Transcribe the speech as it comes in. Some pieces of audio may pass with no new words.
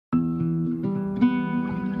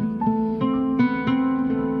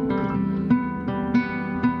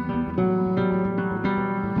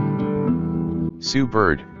Sue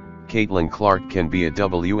Bird, Caitlin Clark can be a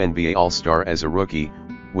WNBA All-Star as a rookie,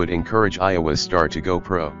 would encourage Iowa's star to go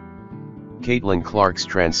pro. Caitlin Clark's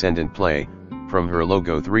transcendent play, from her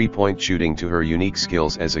logo three-point shooting to her unique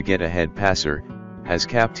skills as a get-ahead passer, has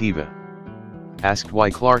captiva. Asked why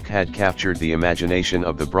Clark had captured the imagination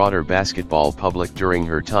of the broader basketball public during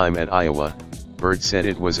her time at Iowa, Bird said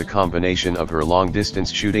it was a combination of her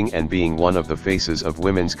long-distance shooting and being one of the faces of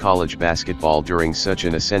women's college basketball during such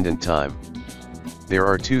an ascendant time. There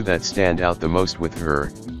are two that stand out the most with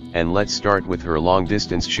her, and let's start with her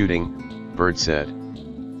long-distance shooting, Bird said.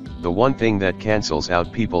 The one thing that cancels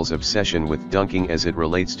out people's obsession with dunking as it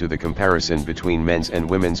relates to the comparison between men's and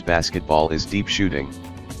women's basketball is deep shooting.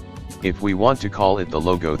 If we want to call it the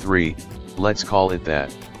logo 3, let's call it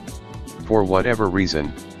that. For whatever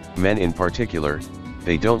reason, men in particular,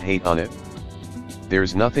 they don't hate on it.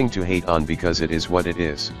 There's nothing to hate on because it is what it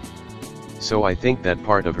is. So I think that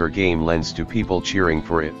part of her game lends to people cheering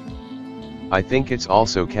for it. I think it's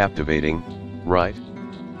also captivating, right?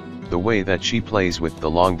 The way that she plays with the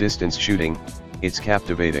long distance shooting, it's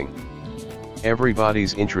captivating.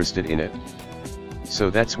 Everybody's interested in it. So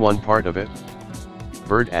that's one part of it.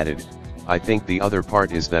 Bird added, I think the other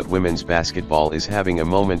part is that women's basketball is having a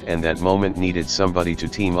moment and that moment needed somebody to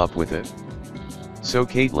team up with it. So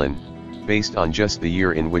Caitlin, based on just the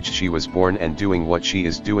year in which she was born and doing what she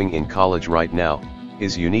is doing in college right now,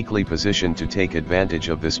 is uniquely positioned to take advantage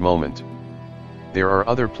of this moment. There are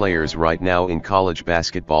other players right now in college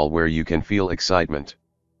basketball where you can feel excitement.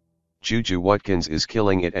 Juju Watkins is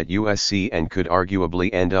killing it at USC and could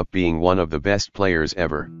arguably end up being one of the best players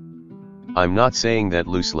ever. I'm not saying that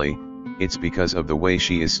loosely, it's because of the way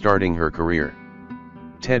she is starting her career.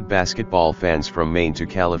 TED basketball fans from Maine to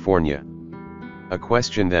California. A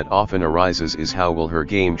question that often arises is how will her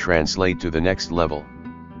game translate to the next level?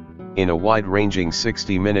 In a wide-ranging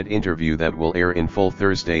 60-minute interview that will air in full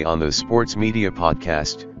Thursday on the Sports Media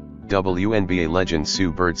Podcast, WNBA legend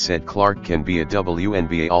Sue Bird said Clark can be a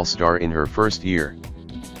WNBA All-Star in her first year.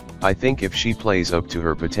 I think if she plays up to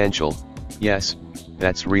her potential, yes,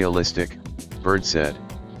 that's realistic, Bird said.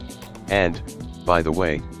 And, by the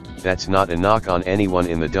way, that's not a knock on anyone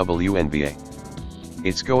in the WNBA.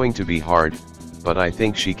 It's going to be hard, but I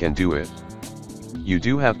think she can do it. You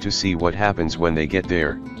do have to see what happens when they get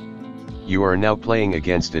there. You are now playing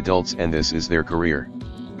against adults and this is their career.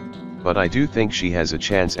 But I do think she has a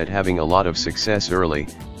chance at having a lot of success early,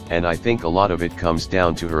 and I think a lot of it comes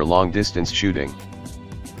down to her long-distance shooting.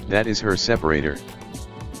 That is her separator.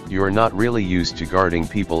 You're not really used to guarding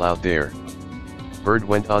people out there. Bird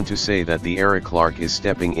went on to say that the era Clark is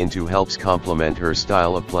stepping into helps complement her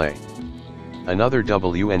style of play. Another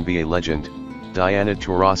WNBA legend, Diana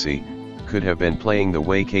Taurasi, could have been playing the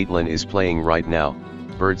way Caitlin is playing right now,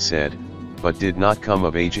 Bird said, but did not come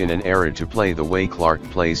of age in an era to play the way Clark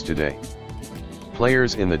plays today.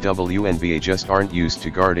 Players in the WNBA just aren't used to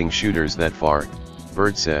guarding shooters that far,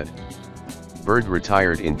 Bird said. Bird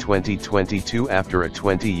retired in 2022 after a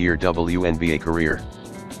 20-year WNBA career.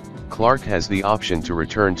 Clark has the option to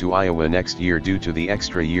return to Iowa next year due to the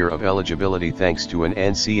extra year of eligibility thanks to an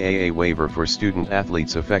NCAA waiver for student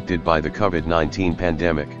athletes affected by the COVID-19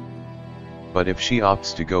 pandemic. But if she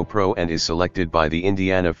opts to go pro and is selected by the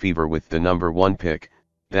Indiana Fever with the #1 pick,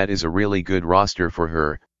 that is a really good roster for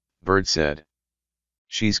her, Bird said.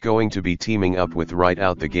 She's going to be teaming up with right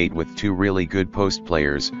out the gate with two really good post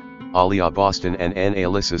players, Aaliyah Boston and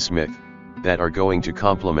Alyssa Smith, that are going to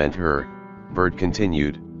complement her, Bird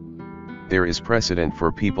continued. There is precedent for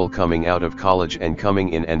people coming out of college and coming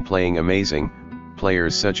in and playing amazing,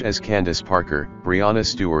 players such as Candace Parker, Breanna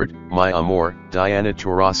Stewart, Maya Moore, Diana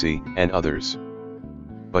Taurasi, and others.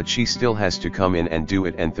 But she still has to come in and do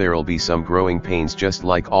it, and there'll be some growing pains just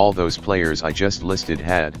like all those players I just listed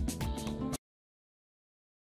had.